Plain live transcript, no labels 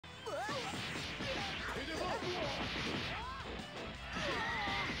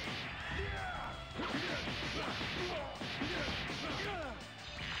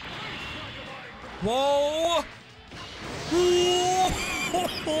Whoa! Whoa!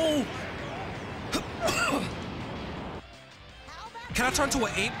 Can I turn to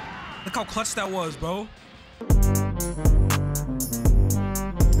an ape? Look how clutch that was, bro.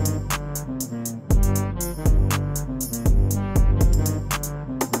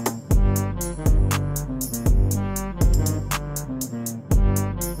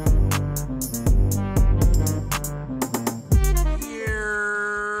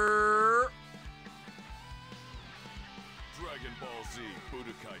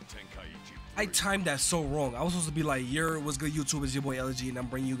 Budokai Tenkaichi. I timed that so wrong. I was supposed to be like, what's good YouTube, it's your boy LG and I'm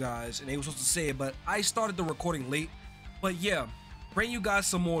bringing you guys, and they were supposed to say it, but I started the recording late. But yeah, bring you guys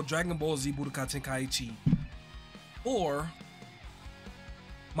some more Dragon Ball Z Budokai Tenkaichi or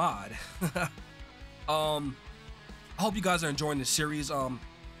mod. I hope you guys are enjoying this series.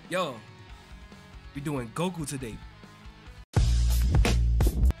 Yo, we doing Goku today.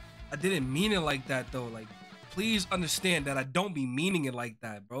 I didn't mean it like that though. Like, please understand that I don't be meaning it like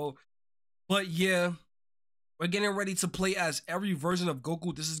that, bro. But yeah, we're getting ready to play as every version of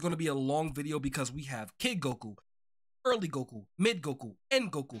Goku. This is going to be a long video because we have Kid Goku, Early Goku, Mid Goku,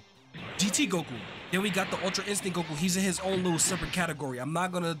 End Goku, GT Goku. Then we got the Ultra Instinct Goku. He's in his own little separate category. I'm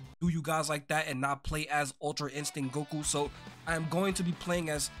not going to do you guys like that and not play as Ultra Instinct Goku. So I'm going to be playing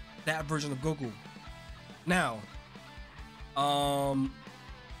as that version of Goku. Now, I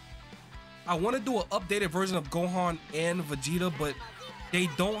want to do an updated version of Gohan and Vegeta, but they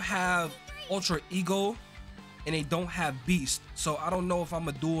don't have Ultra Ego and they don't have Beast. So I don't know if I'm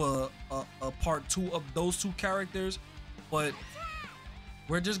gonna do a part 2 of those 2 characters, but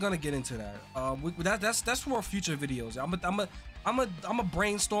we're just gonna get into that. That's for future videos. I'm a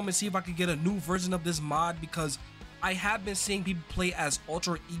brainstorm and see if I could get a new version of this mod, because I have been seeing people play as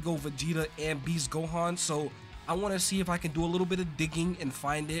Ultra Ego Vegeta and Beast Gohan. So I want to see if I can do a little bit of digging and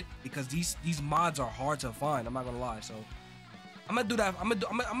find it, because these mods are hard to find. I'm not gonna lie. So I'm gonna do that. I'm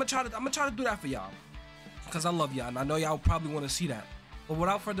gonna try to do that for y'all, because I love y'all and I know y'all probably want to see that. But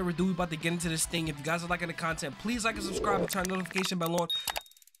without further ado, we about to get into this thing. If you guys are liking the content, please like and subscribe and turn the notification bell on.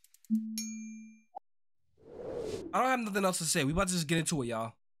 I don't have nothing else to say. We about to just get into it,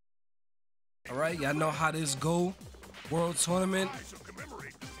 y'all. All right, y'all know how this go. World tournament,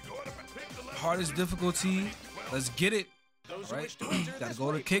 hardest difficulty. Let's get it. All right, gotta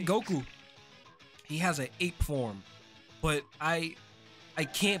go to Kid Goku. He has an ape form, but I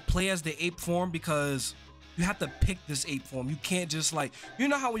can't play as the ape form because you have to pick this ape form. You can't just, like, you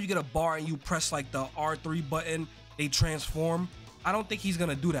know how when you get a bar and you press like the R3 button, they transform. I don't think he's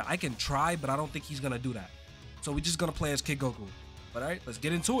gonna do that. I can try, but I don't think he's gonna do that. So we're just gonna play as Kid Goku. All right, let's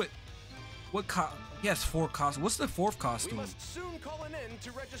get into it. He has 4 costumes. What's the 4th costume? We must soon call an end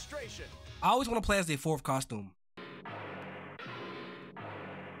to registration. I always want to play as the 4th costume.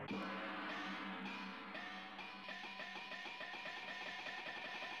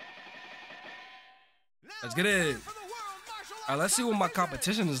 Let's get it. All right, let's see what my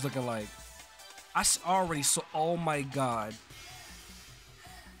competition is looking like. I already saw. Oh my god.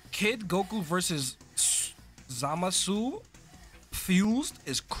 Kid Goku versus Zamasu Fused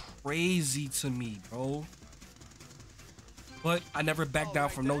is crazy to me, bro. But I never back down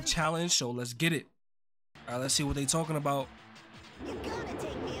from no challenge, so let's get it. All right, let's see what they talking about. You gotta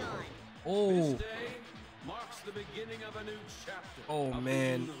take me on. Oh. This day marks the beginning of a new chapter. Oh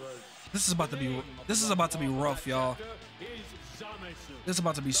man. This is about to be rough, y'all. This is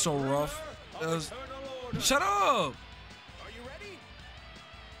about to be so rough. Shut up! Are you ready?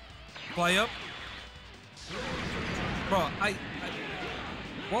 Fly up. Bro,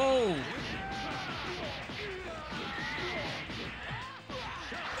 whoa!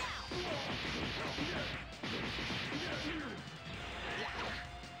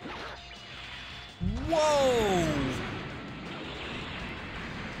 Whoa!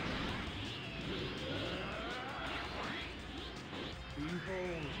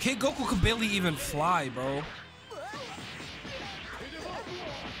 Kid Goku could barely even fly, bro.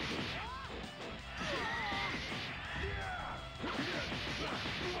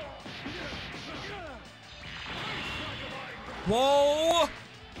 Whoa!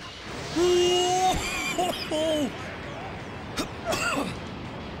 Whoa!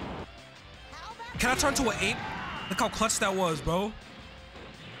 Can I turn to an ape? Look how clutch that was, bro.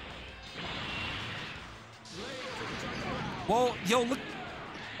 Whoa, yo, look.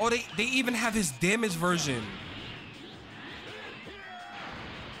 Oh, they even have his damage version.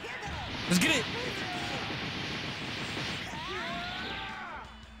 Let's get it.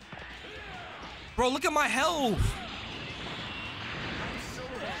 Bro, look at my health.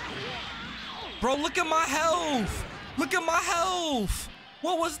 Bro, look at my health. Look at my health.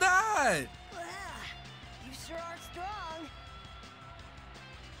 What was that?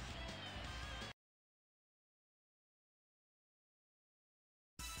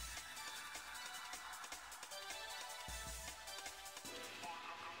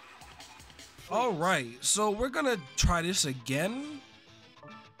 All right, so we're gonna try this again.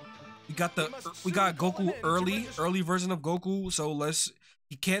 We got Goku early version of Goku. So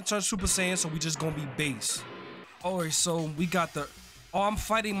he can't turn Super Saiyan, so we just gonna be base. All right, so we got oh, I'm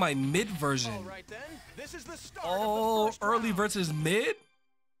fighting my mid version. All right, then. This is the start Oh, of the early round. versus mid.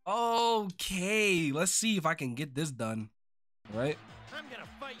 Okay, let's see if I can get this done. All right. I'm gonna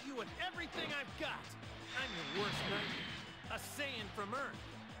fight you with everything I've got. I'm your worst nightmare, a Saiyan from Earth.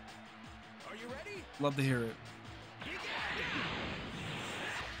 Are you ready? Love to hear it.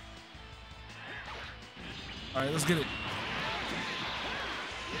 All right, let's get it.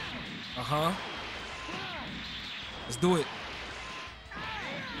 Let's do it.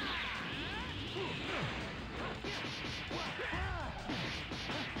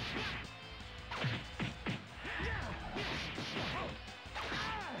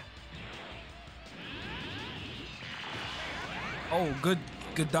 Oh, good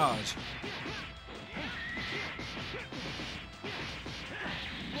dodge.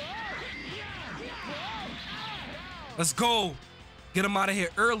 Let's go. Get him out of here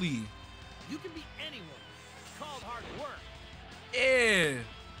early. You can be anyone. It's called hard work. Yeah.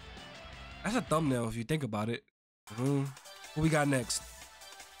 That's a thumbnail if you think about it. What we got next?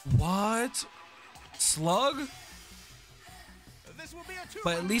 What? Slug? This will be a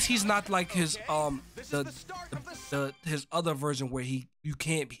But at least he's not like his This is the start of his other version where you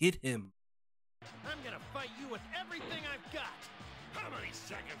can't hit him. I'm gonna fight you with everything I've got. How many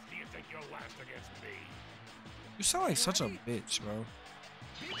seconds do you think you'll last against me? You sound like such a bitch, bro.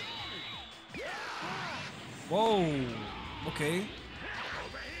 Whoa. Okay.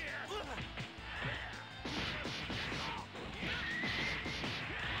 Over here!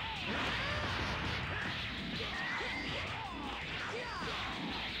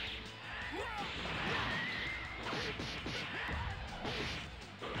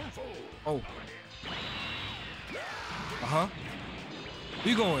 Oh. Where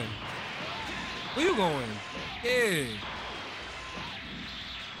you going? Where you going? Yeah.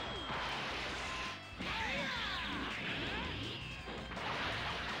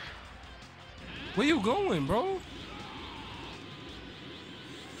 Where you going, bro? You're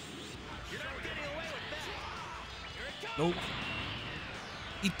not getting away with that. Here it comes. Nope.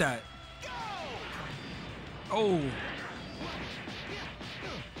 Eat that. Oh.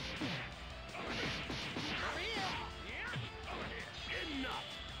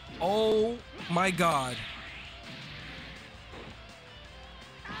 Oh my God.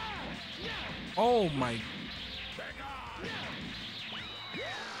 Oh my.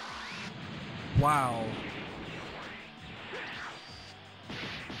 Wow.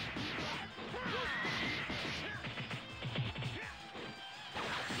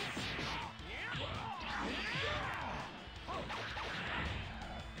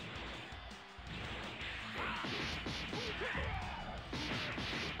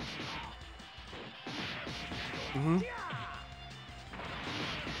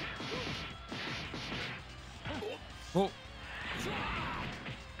 Oh.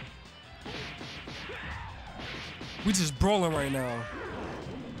 We just brawling right now.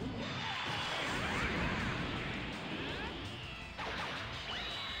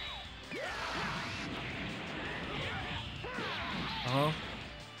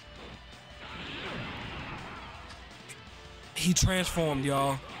 He transformed,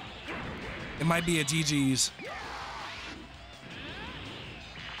 y'all. It might be a GG's.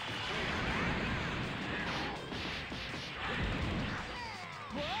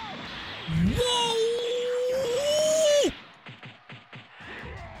 Whoa!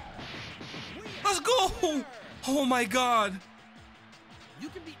 Let's go! Oh my God. You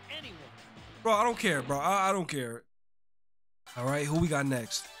can be anyone. Bro, I don't care, bro. I don't care. All right, who we got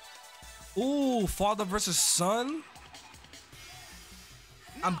next? Ooh, father versus son?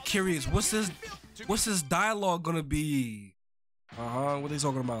 I'm curious. What's this dialogue gonna be? What are they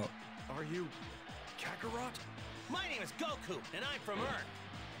talking about? Are you Kakarot? My name is Goku, and I'm from Earth.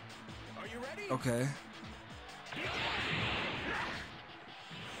 Are you ready? Okay.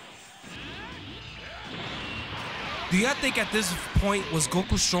 Do y'all think at this point was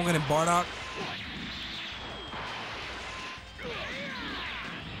Goku stronger than Bardock?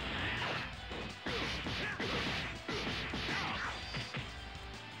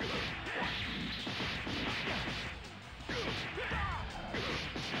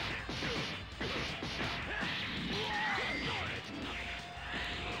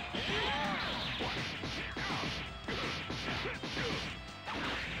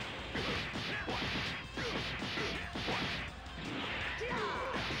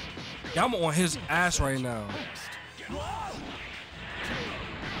 Yeah, I'm on his ass right now.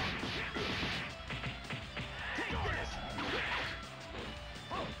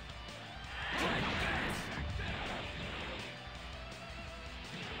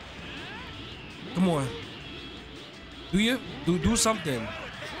 on. Do you? Do something.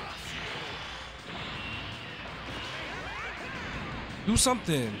 Do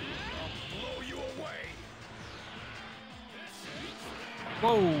something. Blow you away.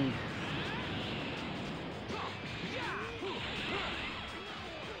 Whoa.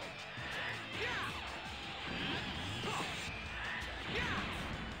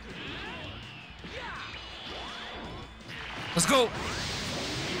 Let's go.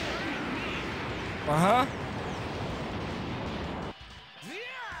 Uh-huh.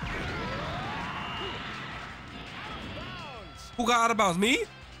 Who got out of bounds? Me?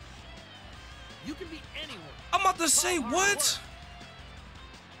 You can be anyone. I'm about to say what?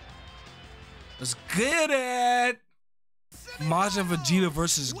 Let's get it. Majin Vegeta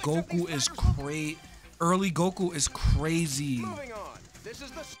versus Goku is crazy. Early Goku is crazy. Moving on. This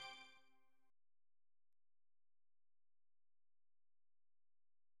is the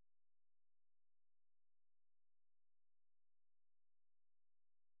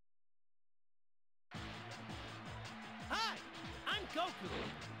Hi, I'm Goku.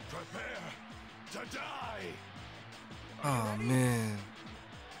 Prepare to die. Oh man.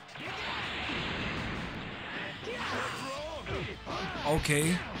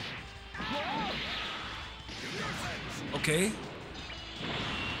 Okay. Okay.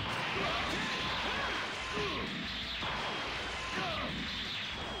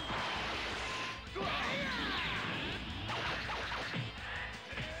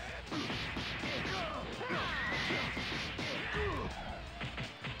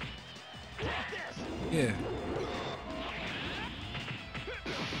 Yeah.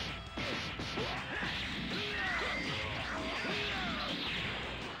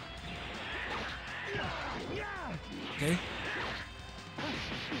 Okay.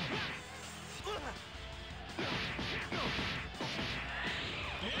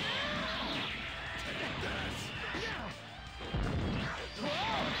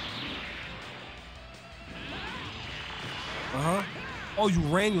 Uh-huh. Oh, you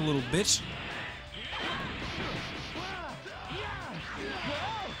ran, you little bitch.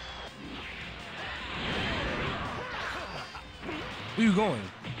 Where you going?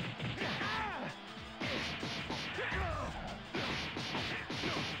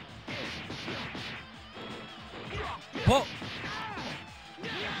 Whoa.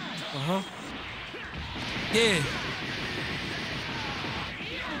 Uh-huh. Yeah.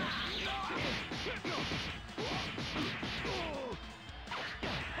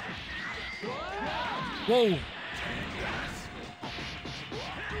 Whoa.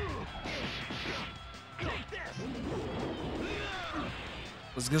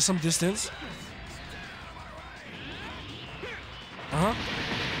 Let's get some distance. Uh-huh.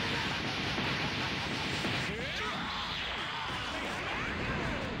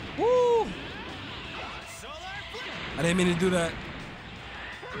 Woo! I didn't mean to do that.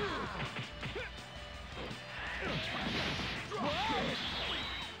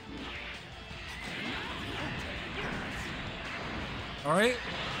 All right.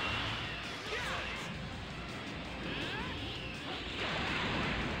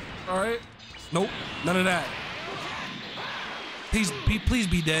 All right. Nope. None of that. Please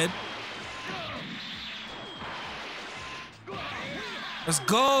be dead. Let's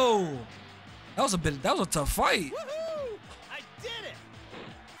go. That was a tough fight. Woohoo! I did it.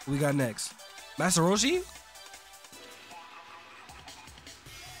 What we got next? Master Roshi?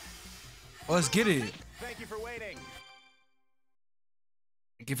 Let's get it. Thank you for waiting.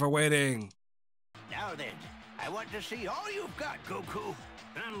 Thank you for waiting. Now then, I want to see all you've got, Goku.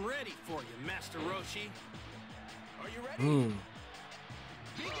 I'm ready for you, Master Roshi. Are you ready?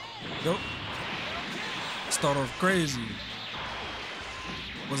 Nope. Start off crazy.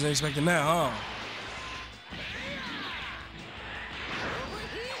 Wasn't expecting that, huh?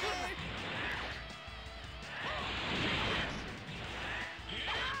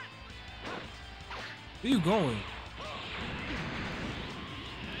 Where you going?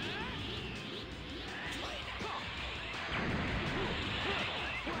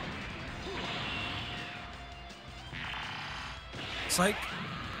 Psych.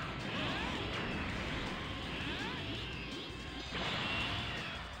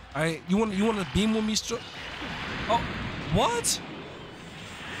 Alright, you want to beam with me? Oh, what?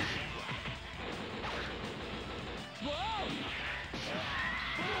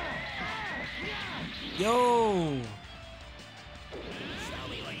 Yo. Show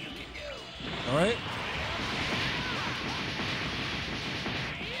me what you can do. All right.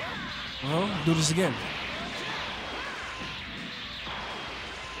 Do this again.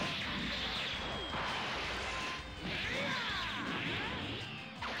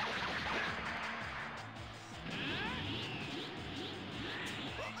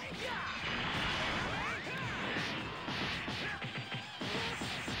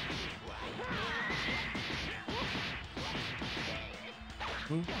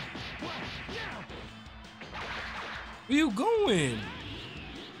 Where you going?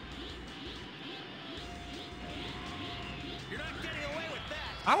 You're not getting away with that.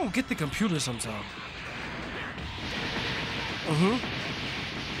 I don't get the computer sometimes.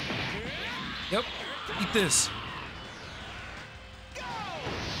 Yep. Eat this.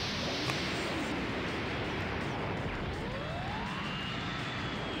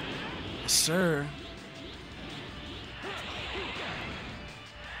 Yes, sir.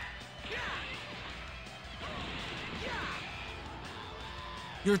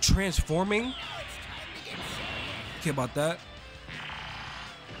 You're transforming? Okay, about that.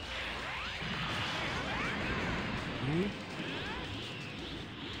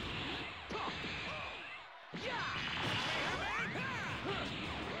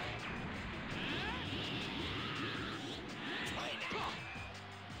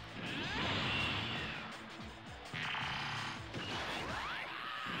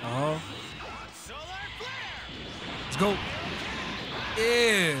 Let's go.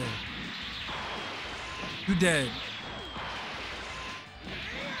 Yeah. You dead.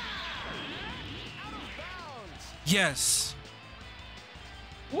 Yes.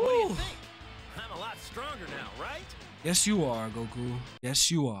 Woo. I'm a lot stronger now, right? Yes, you are, Goku.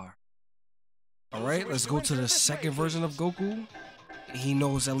 Yes, you are. All right, let's go to the second version of Goku. He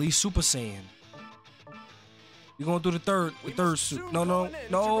knows at least Super Saiyan. We're going through the third suit. No.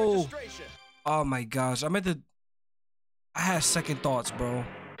 Oh my gosh, I had second thoughts, bro.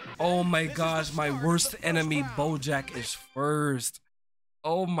 Oh my gosh, my worst enemy, Bojack, is first.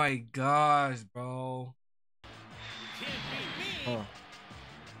 Oh my gosh, bro. Oh,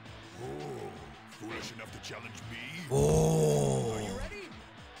 foolish enough to challenge me? Oh. Are you ready?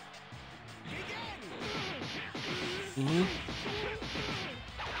 Mm-hmm.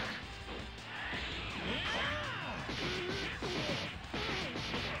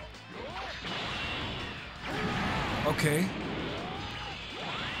 Okay.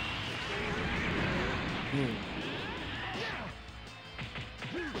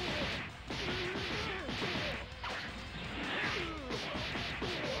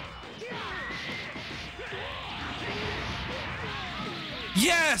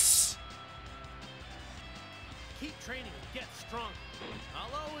 Yes! Keep training and get stronger.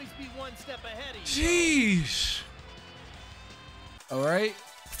 I'll always be one step ahead of you. Jeez. All right.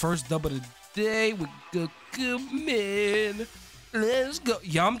 First dub of the day with Goku, man. Let's go.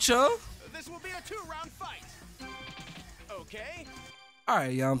 Yamcha? This will be a 2-round fight. Okay? All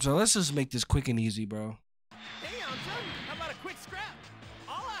right, Yamcha. Let's just make this quick and easy, bro. Hey, Yamcha. How about a quick scrap?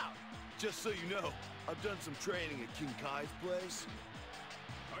 All out. Just so you know, I've done some training at King Kai's place.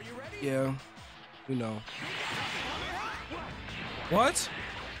 Are you ready? Yeah. We know. What?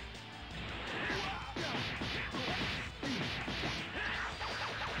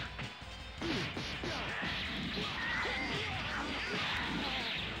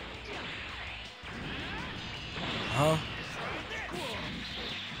 Huh?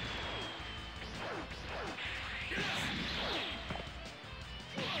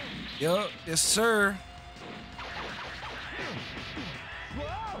 Yup, yes, sir.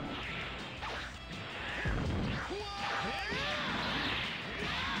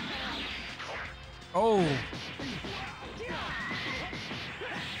 Oh.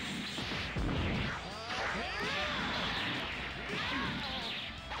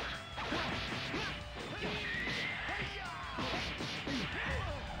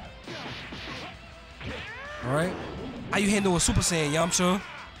 All right. How you handle a Super Saiyan, Yamcha?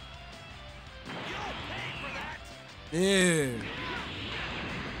 Yeah.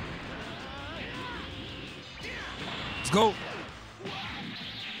 Let's go.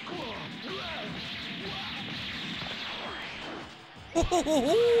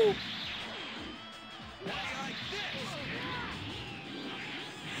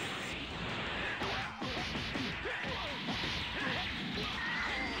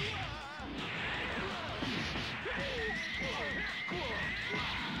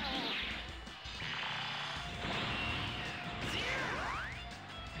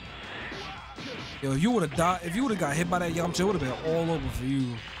 Yo, you would have died. If you would have got hit by that Yamcha, it would have been all over for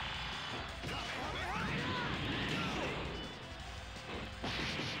you.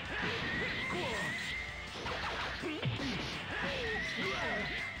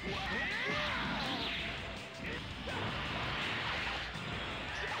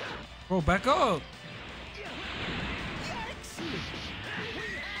 Bro, back up.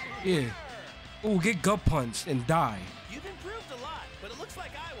 Yeah. Oh, get gut punched and die. You've improved a lot, but it looks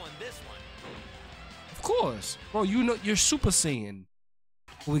like I won this one. Of course. Bro, you know you're Super Saiyan.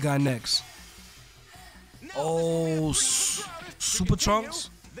 What we got next? Oh, Super Trunks.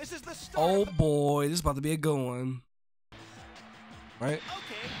 This is the start. Oh boy, this is about to be a good one. Right?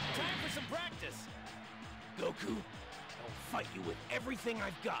 Okay, time for some practice. Goku, I'll fight you with everything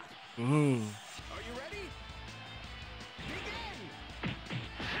I've got. Are you ready? Begin!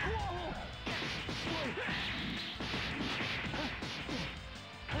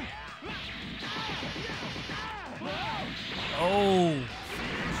 Oh.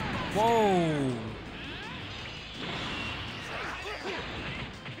 Whoa.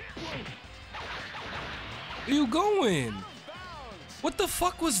 Where you going? What the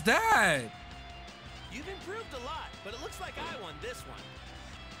fuck was that? You've improved a lot, but it looks like I won this one.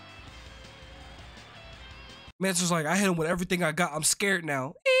 Man's just like, I hit him with everything I got. I'm scared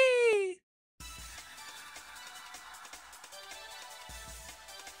now. Eee.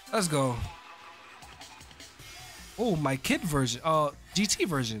 Let's go. Oh, my kid version. GT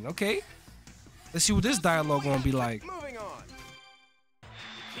version. Okay. Let's see what this dialogue gonna be like. Moving on.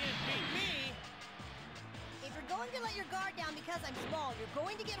 Can't beat me. If you're going to let your guard down because I'm small, you're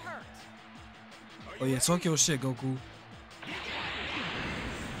going to get hurt. Oh yeah, talk your shit, Goku.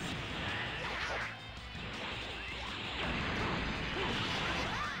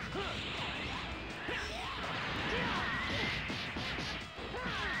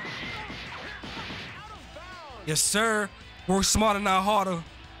 Yes, sir. Work smarter, not harder.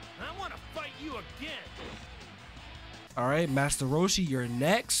 I want to fight you again. All right, Master Roshi, you're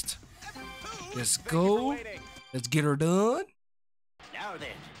next. Let's Thank you for go. waiting. Let's get her done. Now then,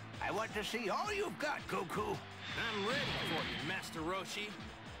 I want to see all you've got, Goku. I'm ready for you, Master Roshi.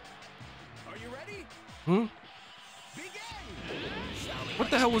 Are you ready? Hmm? Begin! What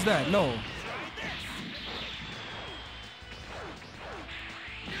the hell was that? No.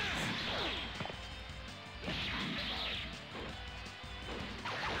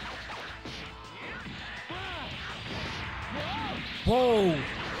 Whoa.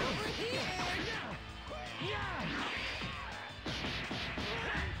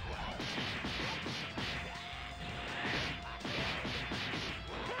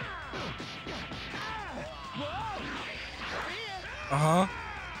 Uh-huh.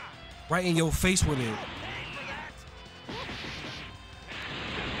 Right in your face with it.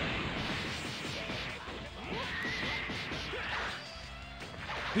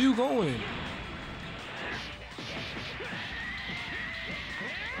 Where you going?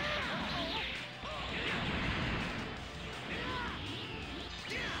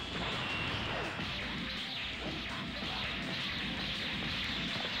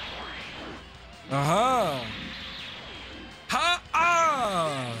 Uh-huh.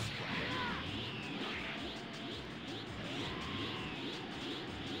 Ha-ah!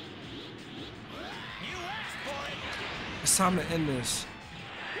 It's time to end this.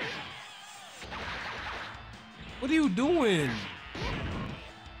 What are you doing?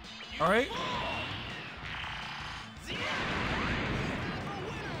 All right.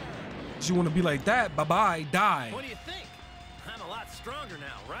 You want to be like that? Bye-bye. Die. What do you think? I'm a lot stronger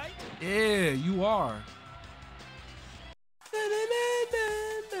now, right? Yeah, you are.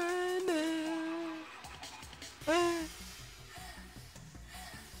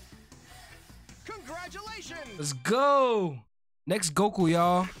 Congratulations! Let's go. Next Goku,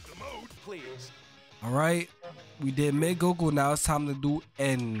 y'all. Please. All right. We did mid Goku. Now it's time to do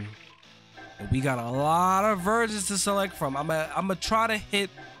N. And we got a lot of versions to select from. I'm gonna try to hit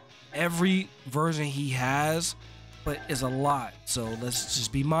every version he has, but it's a lot. So let's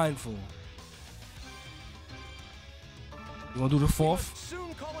just be mindful. You wanna do the fourth?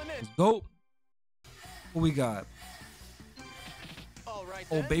 Soon calling in. Let's go. What we got? All right,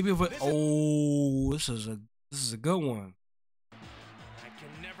 Oh, then. baby, but This is- oh, this is a good one. I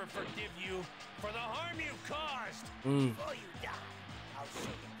can never forgive you for the harm you caused. Before you die, I'll show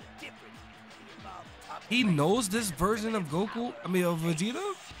you the difference between the above top He knows this version of Goku. I mean, of Vegeta.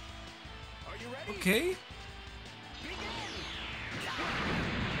 Are you ready? Okay.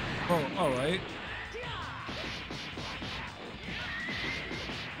 Oh, all right.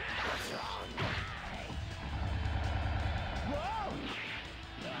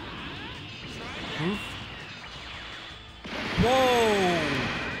 Hmm? Whoa!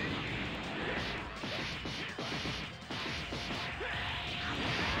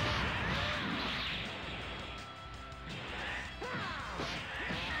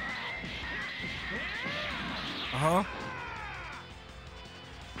 Uh-huh.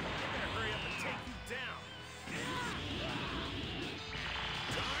 Hurry up and take you down.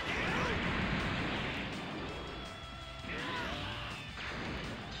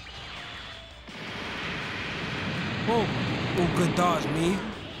 Whoa. Oh, good dodge, me.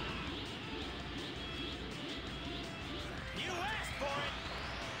 You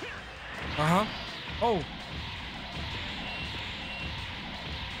Uh-huh. Oh.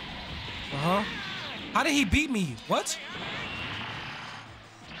 Uh-huh. How did he beat me? What?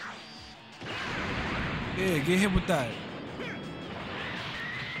 Yeah, get hit with that.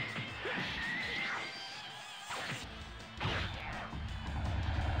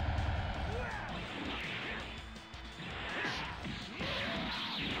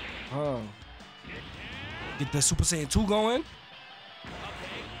 Oh. Get the Super Saiyan 2 going. Okay,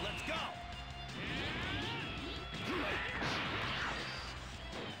 let's go.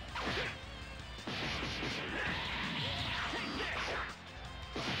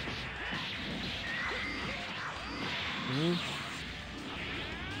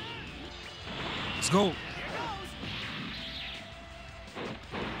 Let's go.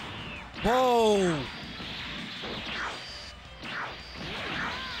 Whoa.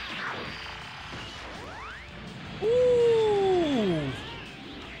 Ooh.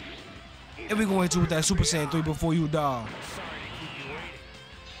 And we're going to hit you with that Super Saiyan 3 before you die. Sorry to keep you waiting.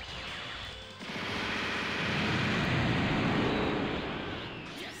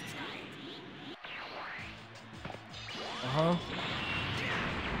 Uh-huh.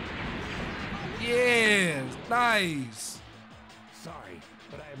 Yeah, nice. Sorry,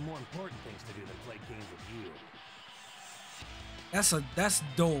 but I have more important things to do than play games with you. That's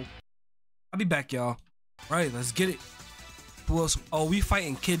dope. I'll be back, y'all. Right, let's get it. Who else? Oh, we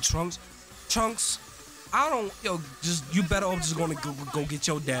fighting Kid Trunks. Trunks, I don't, just, you better off just gonna go get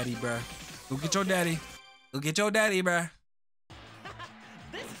your daddy, bruh. Go get your daddy. Go get your daddy, bruh.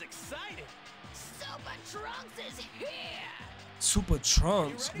 This is exciting. Super Trunks is here! Super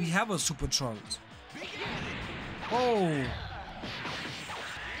Trunks? We have a Super Trunks. Oh.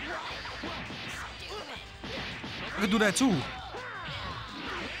 I can do that too.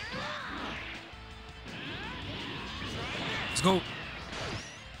 Let's go.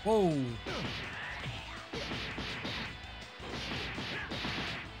 Whoa.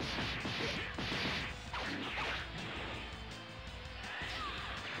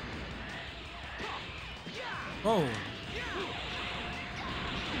 Oh.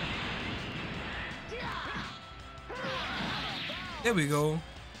 There we go.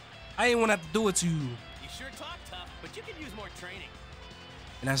 I ain't want to have to do it to you. You sure talk tough, but you could use more training.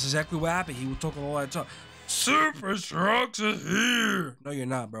 And that's exactly what happened. He was talking all that talk. Super Trunks is here. No, you're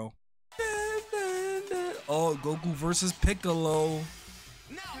not, bro. Oh, Goku versus Piccolo.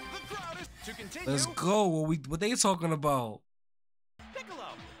 Now the crowd is to continue. Let's go. What they talking about?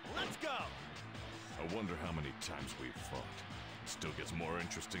 Piccolo, let's go. I wonder how many times we've fought. It still gets more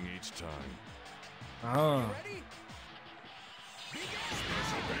interesting each time. Ah. Ready?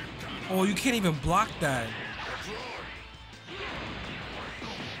 Oh, you can't even block that.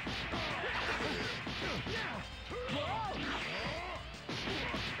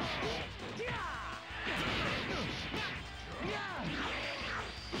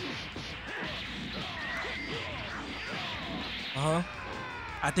 Uh-huh.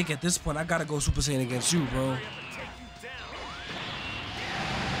 I think at this point I gotta go Super Saiyan against you, bro.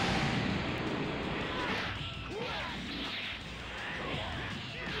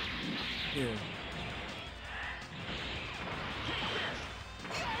 Yeah.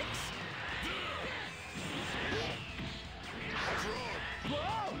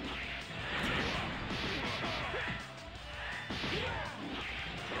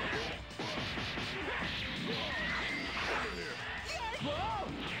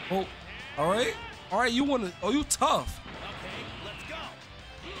 Oh, all right. You wanna? Oh, you tough. Okay, let's go.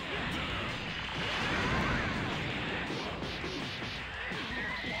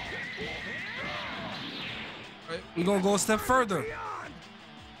 All right, we gonna go a step further. Sorry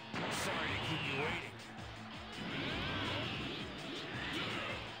to keep you waiting.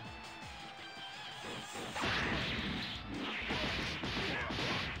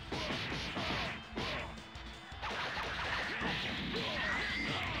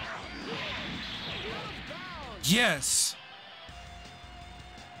 Yes.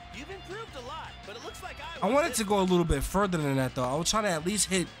 You've improved a lot, but it looks like I wanted to go a little bit further than that, though. I was trying to at least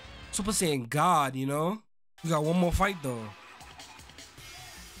hit Super Saiyan God, you know? We got one more fight, though.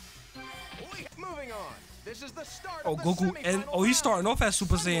 Moving on. This is the start Oh, of the Goku, and semifinal he's starting round. off as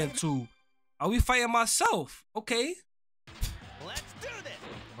Super Saiyan 2. Are we fighting myself? Okay. Let's do this.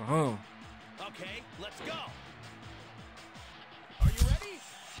 Uh-huh. Okay, let's go. Are you ready?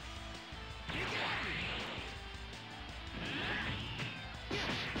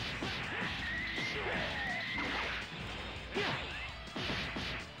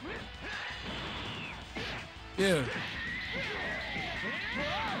 Yeah.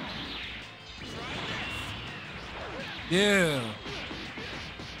 Yeah.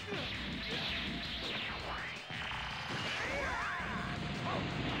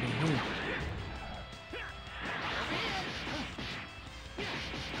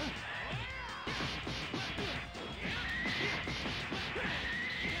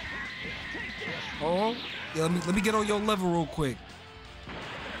 Oh, yeah, let me get on your level real quick. I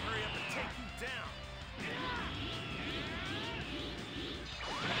better hurry up and take you down.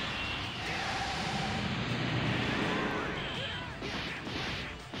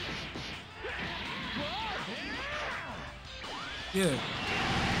 Yeah.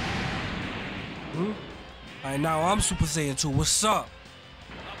 Hmm? Alright, now I'm Super Saiyan 2. What's up?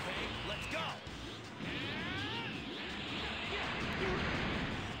 Okay, let's go.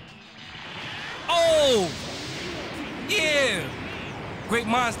 Oh! Yeah! Great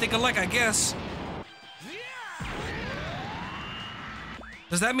minds think alike, I guess.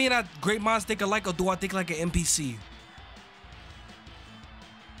 Does that mean that great minds think alike, or do I think like an NPC?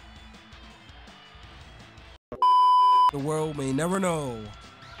 The world may never know.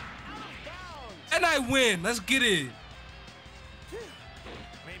 And I win. Let's get it.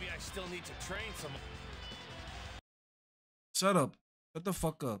 Maybe I still need to train some. Shut up. Shut the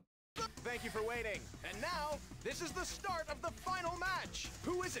fuck up. Thank you for waiting. And now, this is the start of the final match.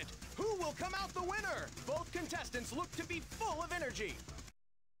 Who is it? Who will come out the winner? Both contestants look to be full of energy.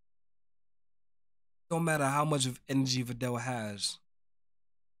 Don't matter how much of energy Videl has.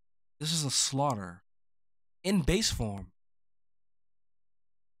 This is a slaughter. In base form.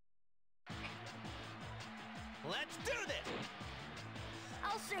 Let's do this.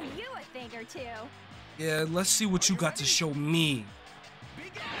 I'll show you a thing or two. Yeah, let's see what you got to show me.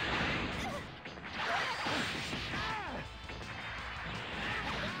 Begin.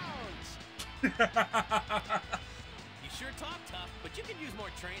 You sure talk tough, but you can use more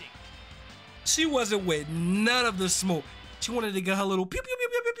training. She wasn't with none of the smoke. She wanted to get her little pew pew pew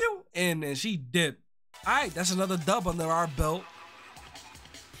pew pew pew, and then she dipped. All right, that's another dub under our belt.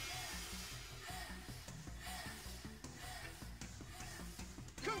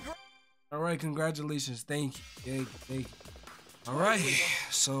 All right, congratulations. Thank you. Thank you. All right,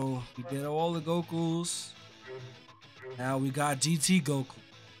 so we did all the Gokus. Now we got GT Goku.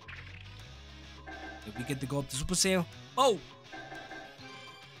 If we get to go up to Super Saiyan. Oh!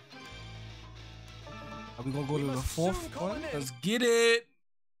 Are we gonna go to the fourth one? Let's get it.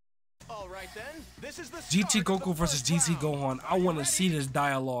 All right then. This is the GT Goku versus GT Gohan. I want to see this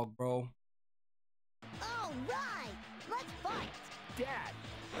dialogue, bro. All right, let's fight. Dad,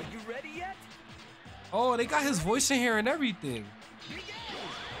 are you ready yet? Oh, they got his voice in here and everything.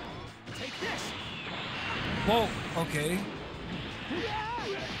 Take this. Whoa, okay.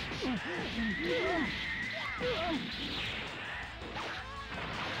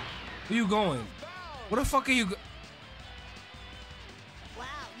 Where you going? Where the fuck are you Wow,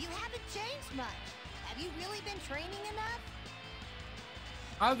 you haven't changed much. Have you really been training enough?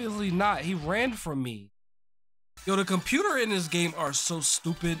 Obviously not. He ran from me. Yo, the computer in this game are so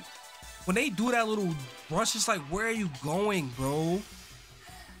stupid. When they do that little brush, it's like, where are you going, bro?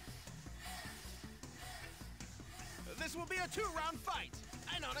 This will be a 2-round fight.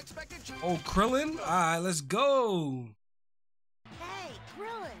 An unexpected. Oh, Krillin? All right, let's go. Hey,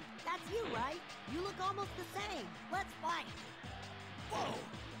 Krillin, that's you, right? You look almost the same. Let's fight. Whoa!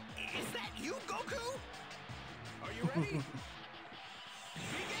 Is that you, Goku? Are you ready?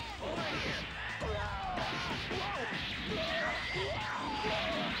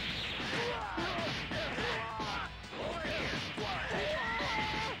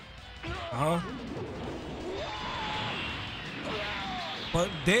 Uh-huh. But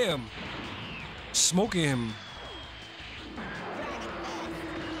damn, smoking him.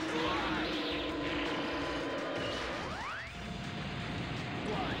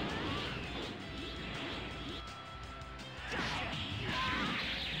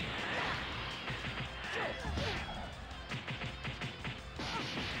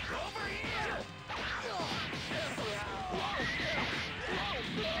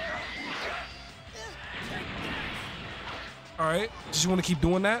 All right, just want to keep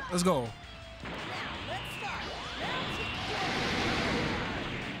doing that? Let's go. Let's start.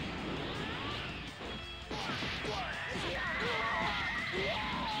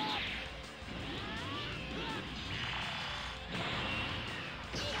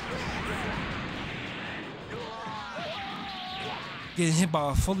 Getting hit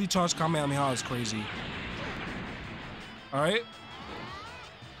by a fully charged Kamehameha is crazy. All right.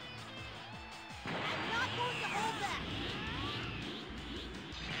 I'm not going to hold back.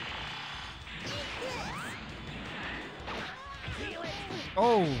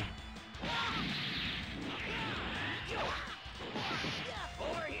 Oh.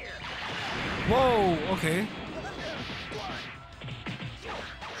 Whoa, okay.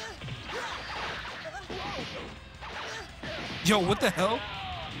 Yo, what the hell?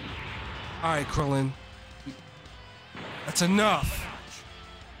 All right, Krillin. That's enough.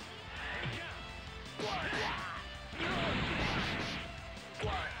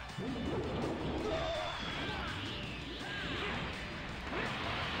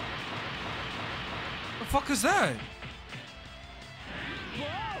 fuck is that?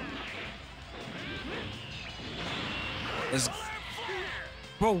 It's...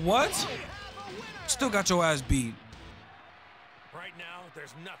 Bro, what? Still got your ass beat. Right now,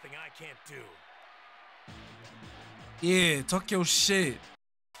 there's nothing I can't do. Yeah, talk your shit.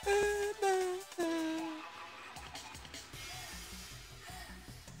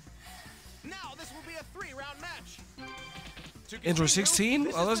 Now this will be a 3-round match. To Intro continue, 16?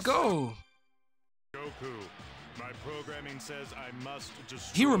 this Well, is let's the go. Goku, my programming says I must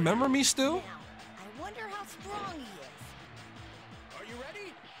destroy He remember you. me still? Now, I wonder how strong he is. Are you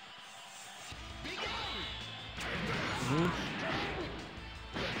ready?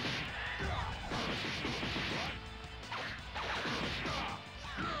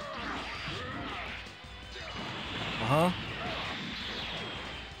 Uh-huh.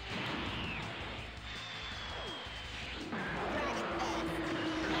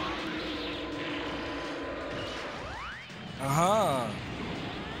 Uh-huh.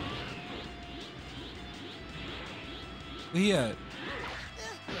 Where he at?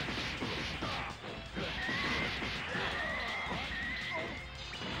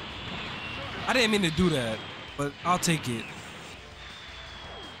 I didn't mean to do that, but I'll take it.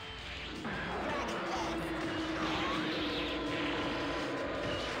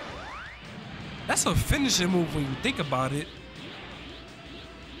 That's a finishing move when you think about it.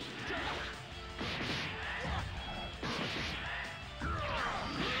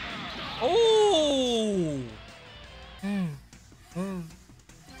 Oh!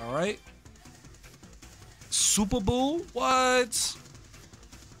 All right. Super Bowl? What?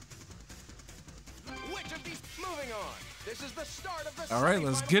 Which of these moving on? This is the start of the All right,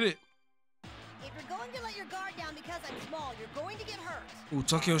 let's semifinal. get it. If you're going to let your guard down because I'm small, you're going to get hurt. Ooh,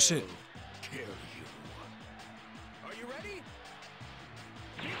 talk your shit. Kill you. Are you ready?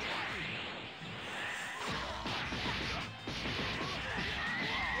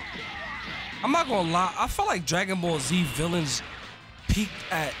 I'm not gonna lie, I feel like Dragon Ball Z villains peaked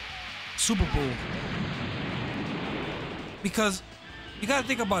at Super Bowl. Because you gotta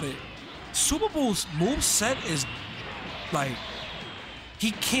think about it. Super Bowl's moveset is like he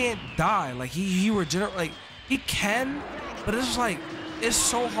can't die. Like he regenerate, like he can, but it's like it's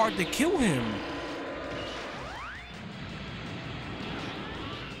so hard to kill him.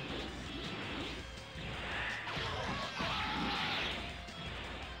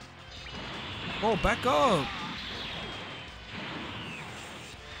 Oh, back up.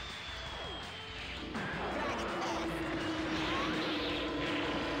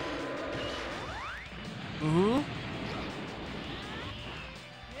 Mm-hmm.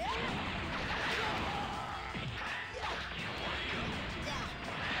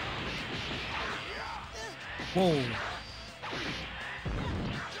 Whoa.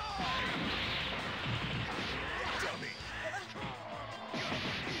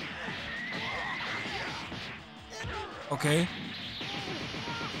 Okay.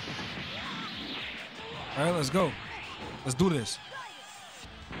 All right, let's go. Let's do this.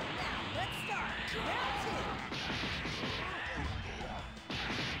 Let's start. Round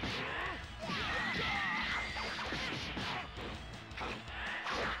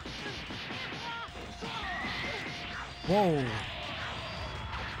 2. Whoa.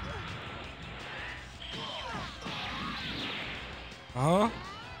 Uh-huh.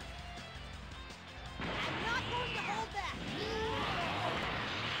 Not going to hold back.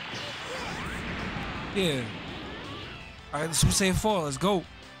 Yeah. All right, Super Saiyan 4, let's go.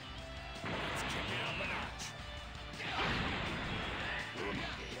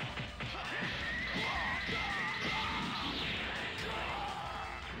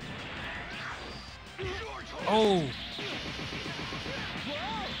 Oh.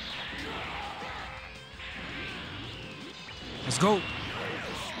 Let's go.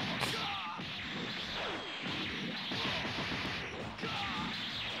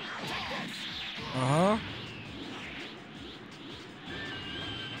 Uh-huh.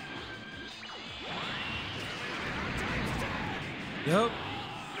 Yep.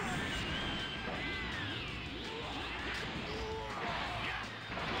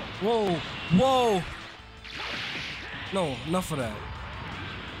 Whoa. Whoa. No, enough of that.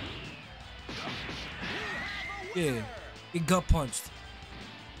 Yeah. He gut punched.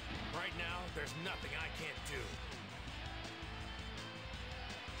 Right now, there's nothing I can't do.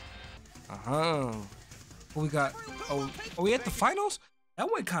 Uh-huh. What we got? Oh, are we at the finals? That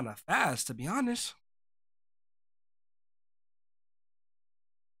went kind of fast, to be honest.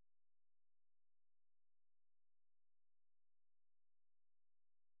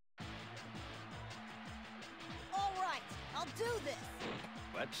 All right, I'll do this.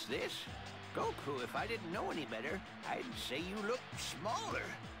 What's this? Goku, if I didn't know any better, I'd say you look smaller.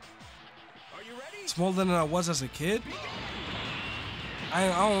 Are you ready? Smaller than I was as a kid? I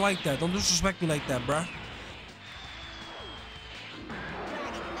don't like that. Don't disrespect me like that, bruh.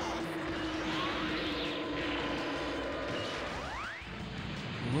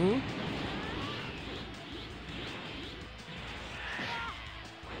 Mm-hmm.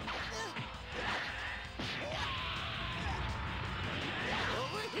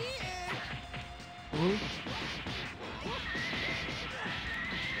 Over here. Mm-hmm.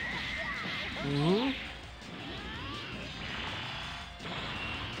 Mm-hmm.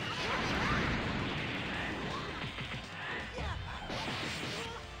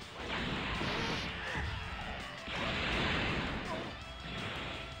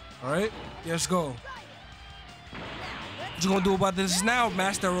 All right, let's go. What you gonna do about this now,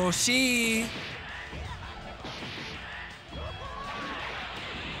 Master Roshi?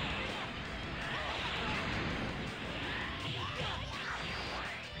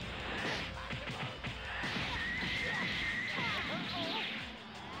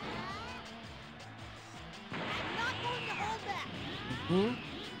 I'm not going to hold back. Hmm?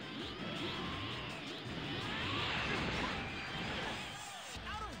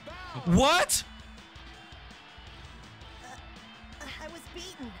 What? I was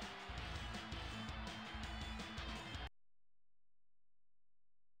beaten.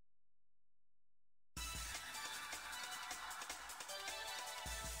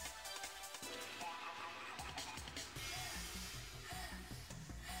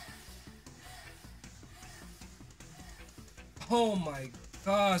 Oh my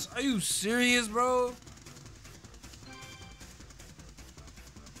gosh, are you serious, bro?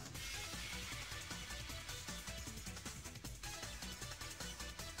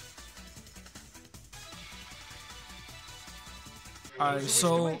 All right,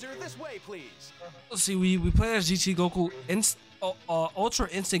 so Enter this way, please. let's see. We play as GT Goku. Ultra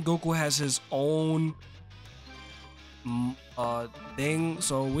Instinct Goku has his own thing,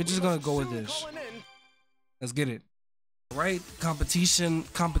 so we're just gonna go with Soon this. calling in. Let's get it. Right? Competition.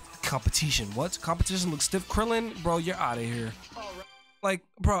 What? Competition looks stiff. Krillin, bro, you're out of here. All right. Like,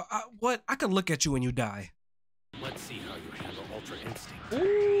 bro, what? I could look at you when you die. Let's see how you handle Ultra Instinct.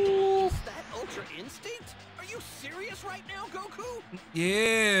 Ooh. Is that Ultra Instinct? Are you serious right now, Goku?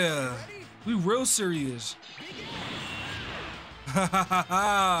 Yeah. Ready? We real serious. Ha ha ha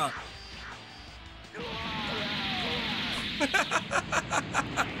ha.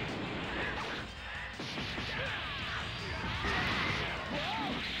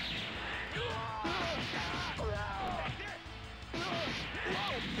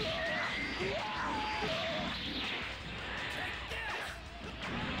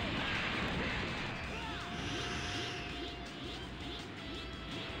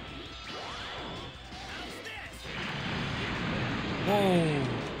 Whoa.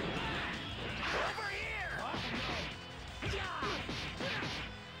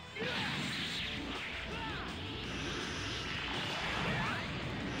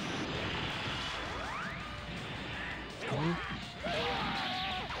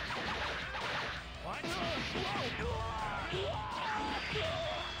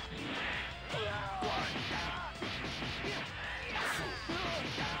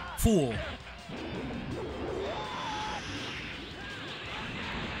 Fool.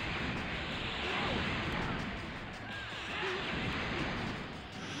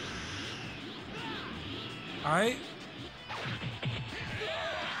 All right.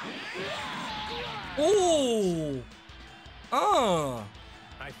 Ooh.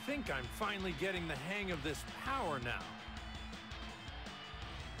 I think I'm finally getting the hang of this power now.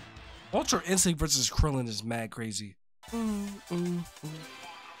 Ultra Instinct versus Krillin is mad crazy.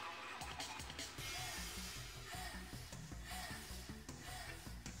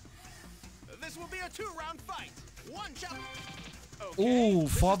 This will be a 2-round fight. One jump. Okay, Ooh,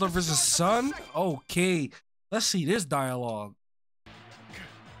 this is father the versus start of son? the second- Okay. Let's see this dialogue.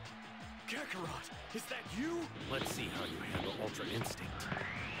 Kakarot, is that you? Let's see how you handle Ultra Instinct.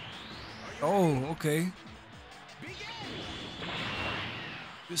 Oh, okay.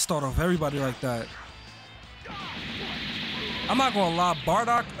 You start off everybody like that. I'm not gonna lie,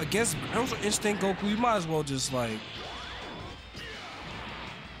 Bardock against Ultra Instinct Goku, you might as well just like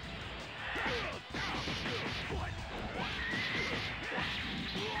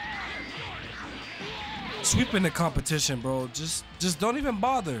sweeping the competition, bro. Just don't even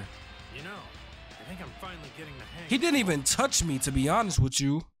bother. You know, I think I'm finally getting the hang. He didn't even touch me, to be honest with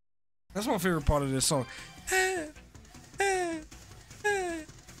you. That's my favorite part of this song. You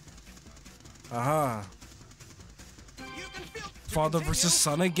can feel Father versus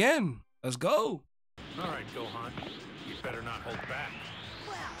son again. Let's go. All right, Gohan. You better not hold back.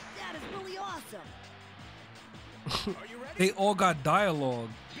 Wow, that is really awesome. Are you ready? They all got dialogue.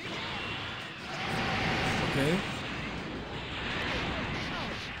 Okay.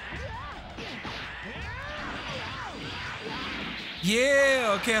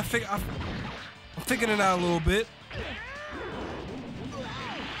 Yeah, okay, I'm figuring it out a little bit.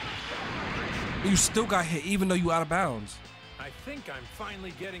 You still got hit even though you out of bounds. I think I'm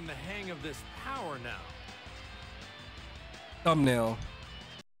finally getting the hang of this power now. Thumbnail.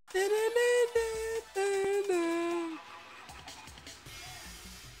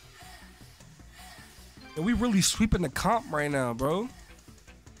 Yeah, we really sweeping the comp right now, bro.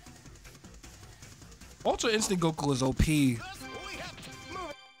 Ultra Instinct Goku is OP.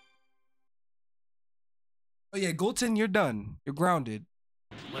 Oh yeah, Goten, you're done. You're grounded.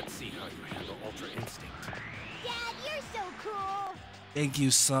 Let's see how you handle Ultra Instinct. Dad, you're so cool. Thank you,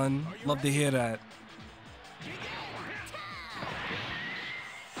 son. Love to hear that.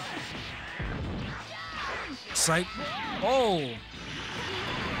 Psych. Oh.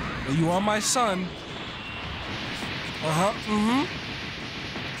 Well, you are my son. Uh-huh. Mm-hmm.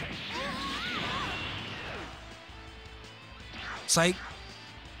 Psych.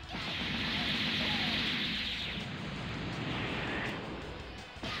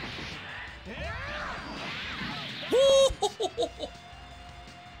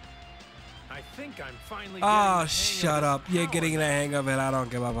 I think I'm finally getting Ah, the hang shut of up. this You're power getting the now. hang of it. I don't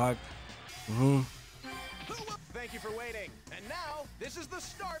give a fuck. Mm-hmm. Thank you for waiting. And now, this is the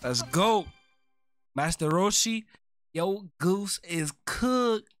start. Let's of the go. Master Roshi. Yo, Goose is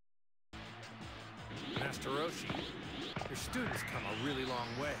cooked. Master Roshi, your students come a really long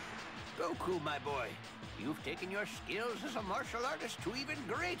way. Goku, my boy, you've taken your skills as a martial artist to even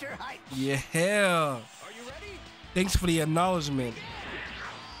greater heights. Yeah. Are you ready? Thanks for the acknowledgement.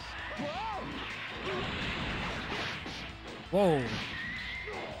 Whoa.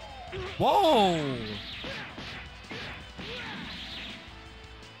 Whoa.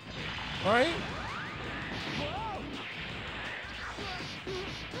 All right.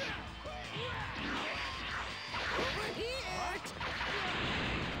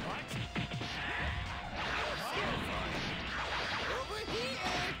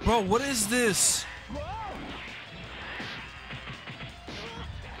 Bro, what is this?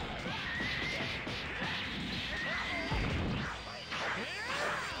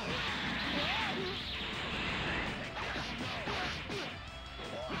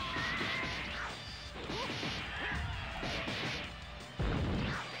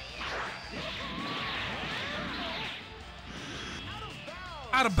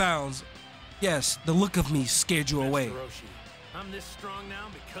 Out of bounds. Yes, the look of me scared you away. Master Roshi, I'm this strong now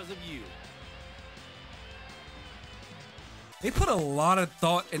because of you. They put a lot of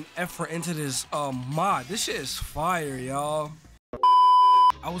thought and effort into this mod. This shit is fire, y'all.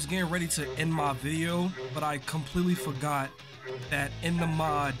 I was getting ready to end my video, but I completely forgot that in the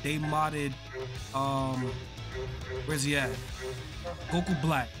mod they modded where's he at? Goku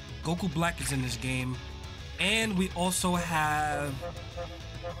Black. Goku Black is in this game. And we also have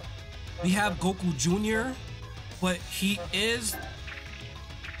Goku Jr., but he is,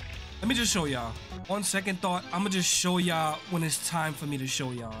 let me just show y'all. On second thought, I'm gonna just show y'all when it's time for me to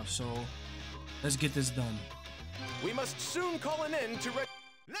show y'all. So let's get this done. We must soon call an end to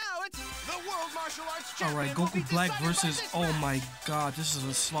Now it's the World Martial Arts All right, Champion will be Goku Black decided by versus, this oh match. my God, this is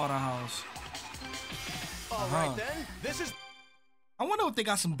a slaughterhouse. All right then, this is I wonder if they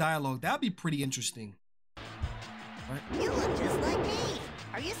got some dialogue. That'd be pretty interesting. Right? You look just like me.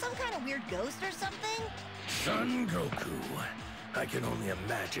 Are you some kind of weird ghost or something? Son Goku, I can only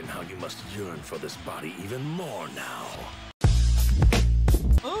imagine how you must yearn for this body even more now.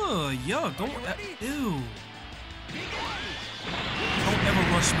 Yeah, don't, ew. Don't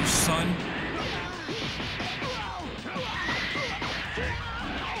ever rush me, son.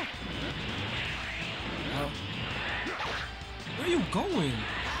 Where are you going?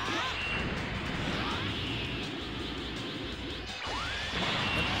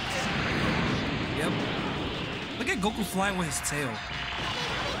 Yep. Look at Goku flying with his tail.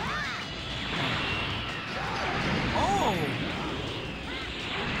 Oh!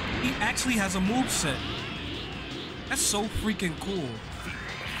 He actually has a moveset. That's so freaking cool.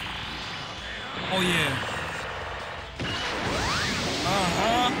 Oh yeah.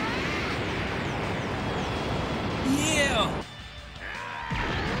 Uh-huh. Yeah.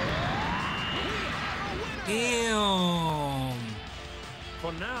 Damn.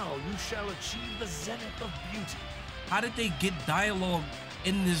 For now, you shall achieve the zenith of beauty. How did they get dialogue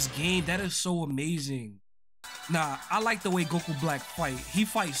in this game? That is so amazing. Nah, I like the way Goku Black fight. He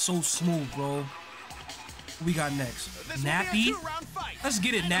fights so smooth, bro. What we got next? Nappy? Let's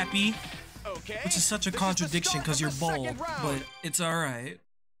get it, Nappy. Okay. Which is such a contradiction because you're bald, but it's alright.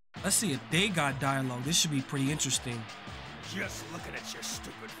 Let's see if they got dialogue. This should be pretty interesting. Just looking at your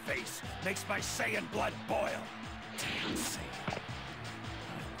stupid face makes my Saiyan blood boil. Damn Saiyan. I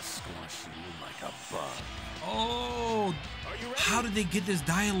will squash you like a bug. Oh, how did they get this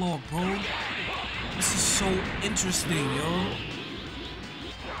dialogue, bro? This is so interesting, yo.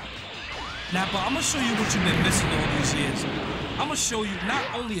 Nappa, I'm gonna show you what you've been missing all these years. I'm gonna show you not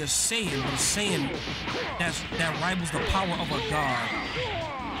only a Saiyan, but a Saiyan that rivals the power of a god.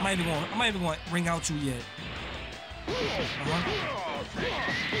 I'm not even gonna ring out you yet.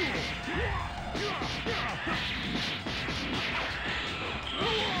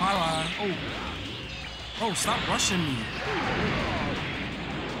 Oh, stop rushing me.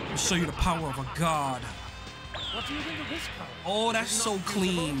 I'll show you the power of a god. What do you think of this power? Oh, that's so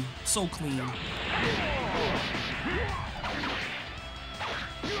clean. So clean.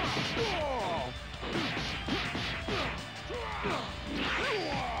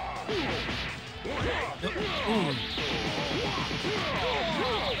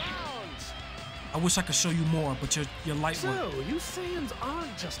 I wish I could show you more, but you're light work. So, you Saiyans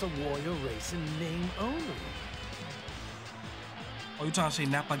aren't just a warrior race in name only. Oh, you trying to say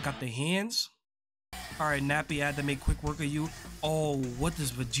Nappa got the hands? Alright, Nappy, I had to make quick work of you. Oh, what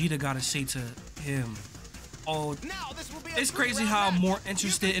does Vegeta gotta say to him? Oh, it's crazy how I'm more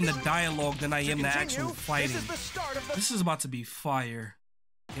interested in the dialogue than I am the actual fighting. This is about to be fire.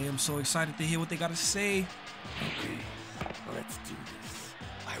 Okay, I'm so excited to hear what they gotta say. Okay, let's do this.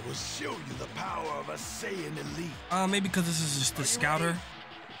 I will show you the power of a Saiyan elite. Maybe because this is just the scouter.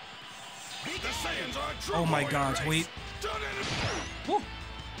 The Saiyans are a true Oh my warrior gosh, race. wait. Woo.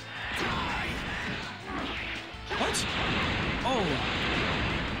 What? Oh.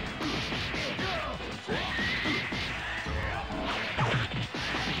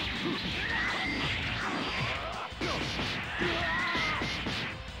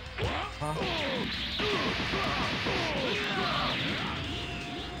 Huh?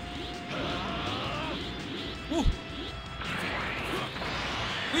 Woo.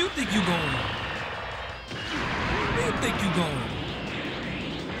 Where you think you going? Where you think you going?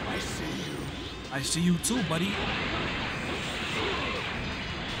 I see you. I see you too, buddy.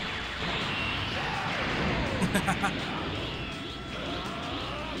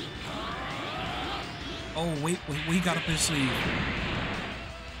 Oh, wait, what he got up his sleeve?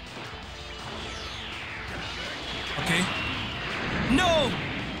 Okay. No!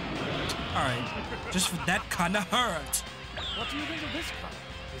 Alright. Just for that kinda hurt. What do you think of this power?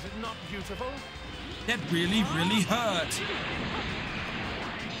 Is it not beautiful? That really, really hurt.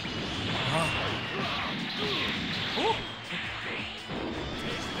 Oh.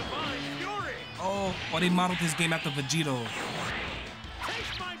 Oh, well, they modeled his game after Vegito.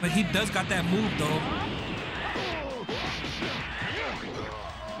 But he does got that move, though.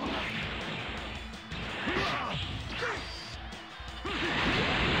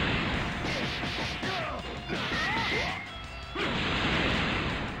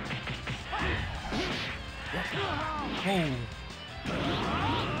 Whoa.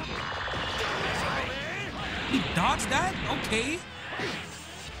 He dodged that? Okay.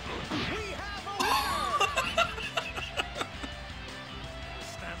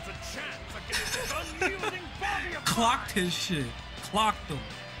 Stands a chance against his unyielding body of Clocked his shit. Clocked him.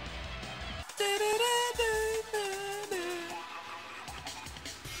 The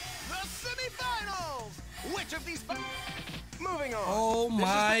semifinals! Which of these... Moving on. Oh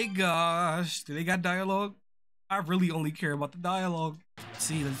my gosh. Do they got dialogue? I really only care about the dialogue. Let's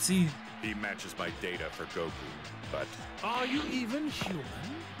see. He matches my data for Goku, but Are you even human?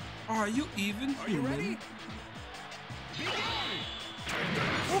 Are you even Are you human? ready?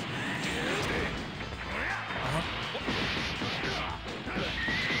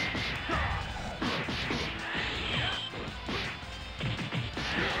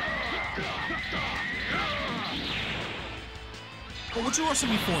 Oh, what you rushing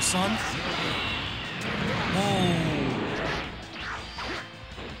me for, son? Whoa.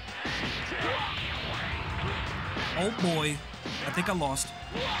 Oh boy. I think I lost.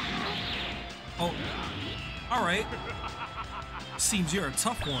 Oh. Alright. Seems you're a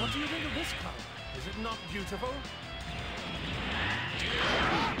tough one. What do you think of this power? Is it not beautiful?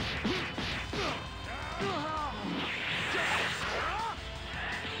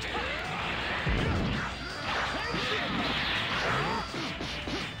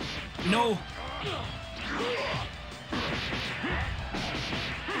 No.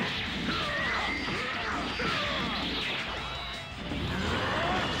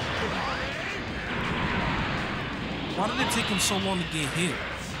 Why did it take him so long to get hit?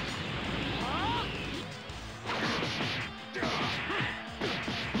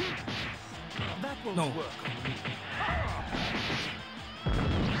 That won't No. work.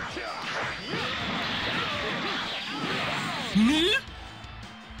 Me?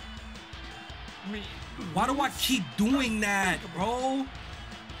 Me. Why do I keep doing that, bro?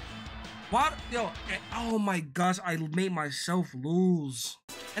 Why? Yo, oh my gosh, I made myself lose.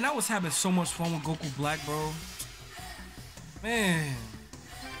 And I was having so much fun with Goku Black, bro. Man.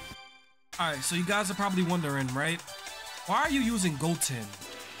 Alright, so you guys are probably wondering, right? Why are you using Goten?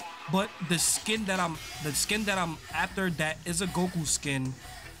 But the skin that I'm after that is a Goku skin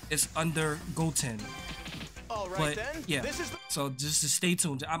is under Goten. All right But then. yeah, This is the so just stay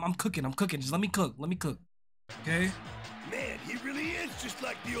tuned. I'm cooking. Just let me cook. Okay? Man, he really is just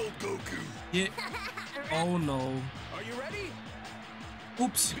like the old Goku. Yeah. Oh no. Are you ready?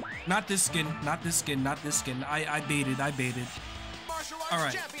 Oops. Not this skin. I baited. Martial arts All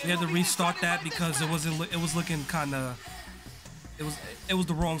right. champion We had to will be restart decided that by this because round. it was looking kind of. It was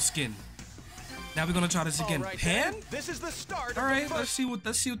the wrong skin. Now we're gonna try this again. All right, Pan? then. This is the start. All of right. the Let's see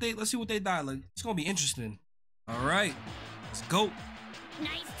what they die like. It's gonna be interesting. All right. Let's go.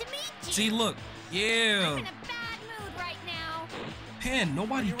 Nice to meet you. See, look. I'm Yeah. in a bad mood right now. Pan.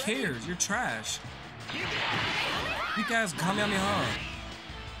 Nobody you ready? cares. You're trash. You guys, Kamehameha.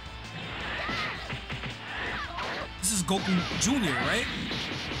 This is Goku Jr., right?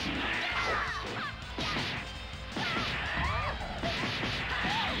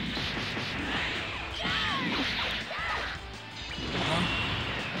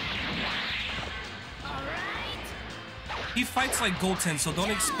 All right. He fights like Goten, so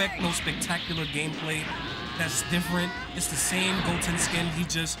don't expect no spectacular gameplay that's different. It's the same Goten skin. He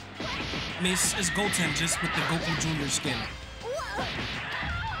just, I mean, it's Goten just with the Goku Jr. skin. Whoa.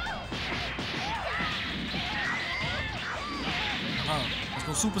 Let's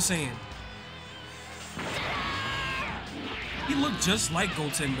go Super Saiyan. He looked just like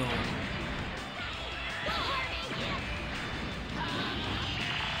Goten though.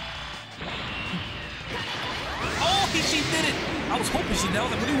 Oh, she did it! I was hoping she did. I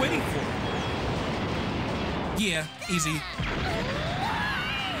was like, what are you waiting for? Yeah, easy.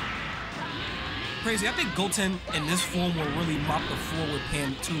 Crazy. I think Goten in this form will really mop the floor with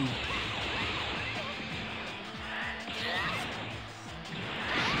Pan too.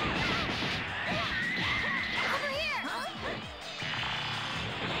 Over here, huh?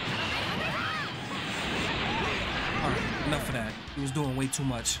 Alright, enough of that. He was doing way too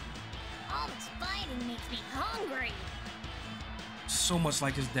much. All this fighting makes me hungry. So much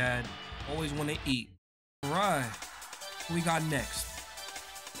like his dad. Always want to eat. Alright. What we got next?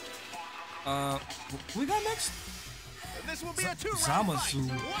 What we got next? This will be a two-round Zamasu.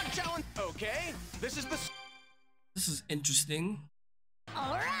 fight. One challenge. Okay. This is the. This is interesting.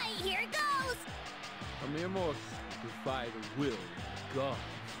 All right, here it goes. I'm immortal. Defy the will of God.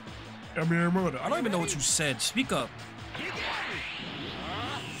 I don't even know what you said. Speak up.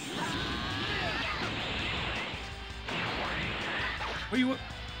 Where you?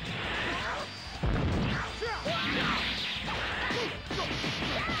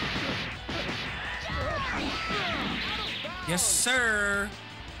 Yes, sir.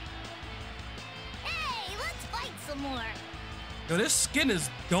 Hey, let's fight some more. Yo, this skin is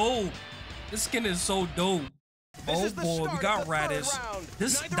dope. This skin is so dope. This Oh is the boy, we start got of the third Raditz. round.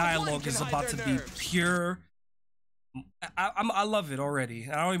 This Neither one dialogue can is hide about to their be nerves. pure. I love it already.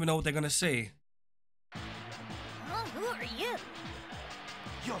 I don't even know what they're gonna say. Oh, who are you?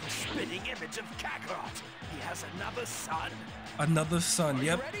 You're the spitting image of Kakarot. He has another son. Another son. Are you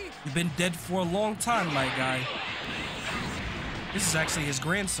Yep. ready? You've been dead for a long time, my guy. This is actually his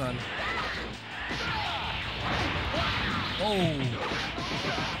grandson. Oh.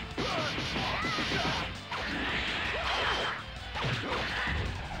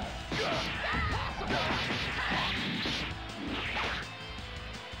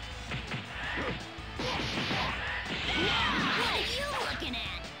 What are you looking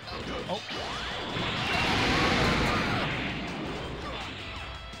at? Oh.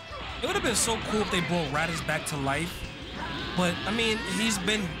 It would have been so cool if they brought Raditz back to life. But, I mean, he's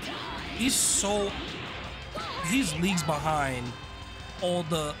leagues behind all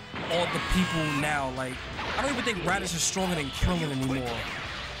the people now. Like, I don't even think Raditz is stronger than Krillin anymore.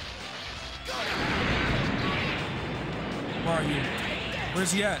 Where are you?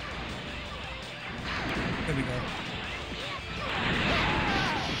 Where's he at? There we go.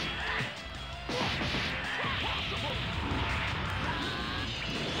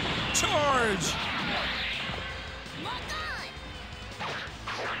 Charge! Lock on.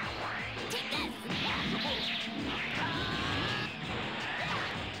 Take this.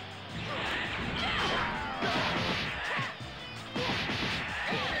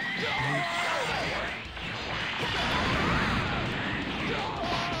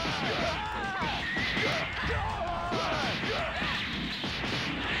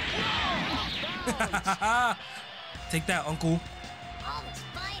 Take that, Uncle. All this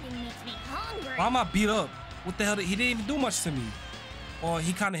fighting makes me hungry. Why am I beat up? What the hell? He didn't even do much to me. Or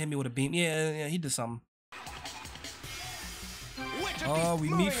he kind of hit me with a beam. Yeah, he did something. Oh, we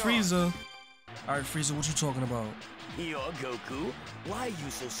meet Frieza. All right, Frieza, what you talking about? You're Goku? Why are you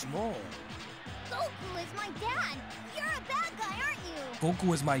so small? Goku is my dad. You're a bad guy, aren't you?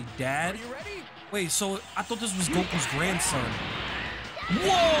 Goku is my dad? Are you ready? Wait, so I thought this was Goku's grandson.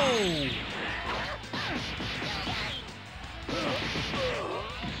 Whoa!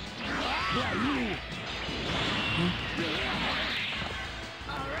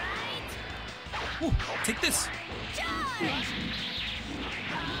 All right. Ooh, take this. Charge!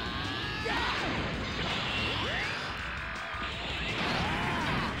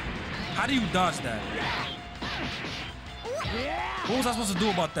 How do you dodge that? What was I supposed to do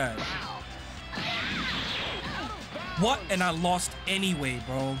about that? What? And I lost anyway,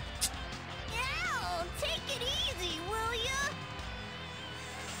 bro. Ow, take it easy, will ya?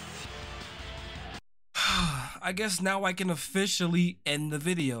 I guess now I can officially end the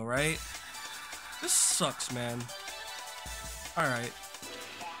video, right? This sucks, man. Alright.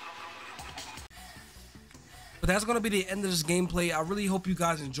 But that's going to be the end of this gameplay. I really hope you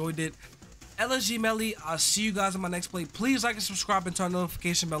guys enjoyed it. LSG Melly, I'll see you guys in my next play. Please like and subscribe and turn the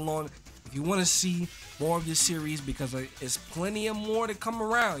notification bell on if you want to see more of this series, because there's plenty of more to come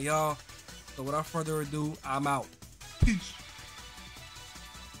around, y'all. So without further ado, I'm out. Peace.